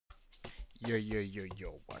Yo,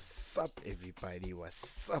 what's up everybody,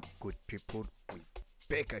 what's up good people? We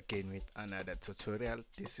back again with another tutorial.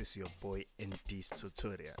 This is your boy NT's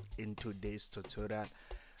tutorial. In today's tutorial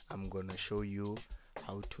I'm gonna show you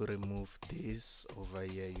how to remove this over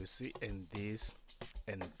here, you see, and this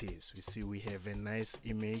and this. We see we have a nice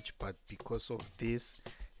image, but because of this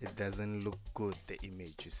it doesn't look good, the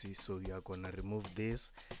image, you see. So we are gonna remove this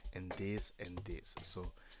and this and this. So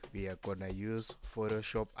we are gonna use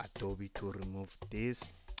Photoshop Adobe to remove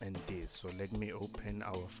this and this. So let me open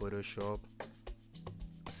our Photoshop.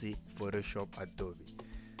 See, Photoshop Adobe,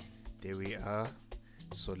 there we are.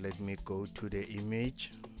 So let me go to the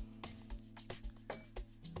image.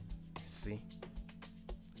 See,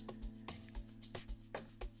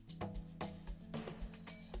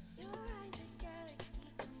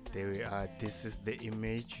 there we are. This is the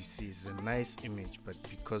image, you see. It's a nice image, but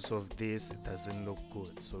because of this it doesn't look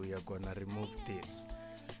good, so we are gonna remove this.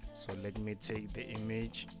 So let me take the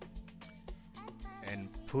image and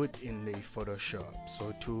put in the Photoshop.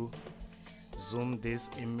 So to zoom this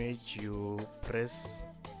image, you press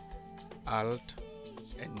Alt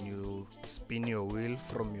and you spin your wheel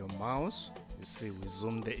from your mouse. You see, we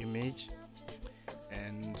zoom the image,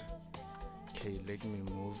 and okay, let me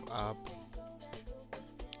move up.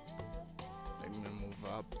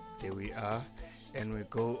 There we are, and we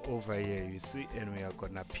go over here, you see, and we are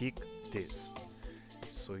gonna pick this.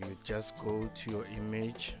 So you just go to your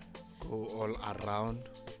image, go all around.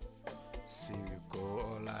 See, you go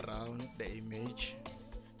all around the image.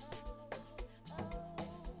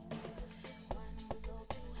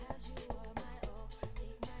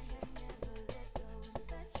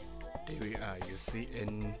 There we are, you see,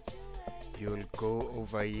 and you'll go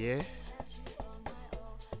over here.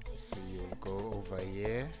 See, you'll go over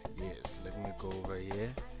here. Yes, let me go over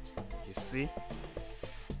here. You see,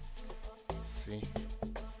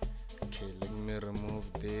 okay, let me remove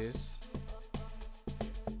this,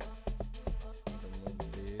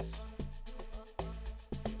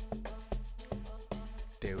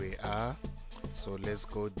 there we are. So let's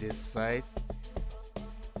go this side.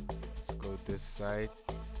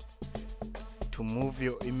 To move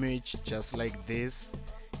your image just like this,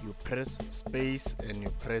 you press space and you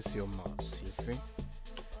press your mouse, you see.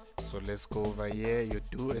 So let's go over here, you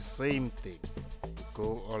do the same thing, you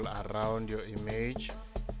go all around your image.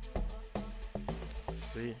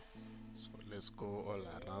 See, so let's go all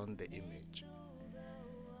around the image.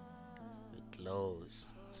 We close.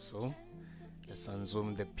 So let's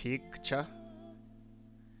unzoom the picture.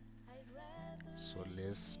 So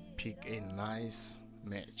let's pick a nice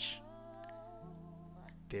match.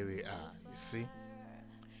 There we are, you see.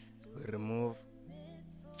 We remove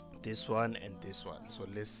this one and this one. So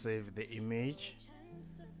let's save the image.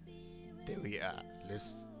 There we are.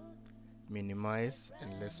 Let's minimize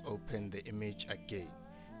and let's open the image again,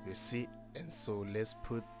 you see. And so let's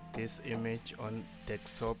put this image on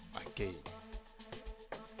desktop again.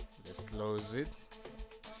 Let's close it.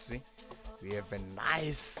 See, we have a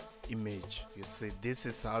nice image, you see. This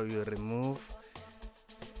is how you remove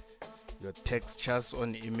your textures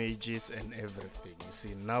on images and everything, you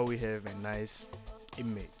see. Now we have a nice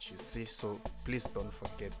image, you see. So please don't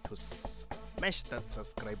forget to smash that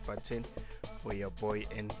subscribe button for your boy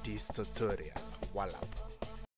NT's tutorial. Voila.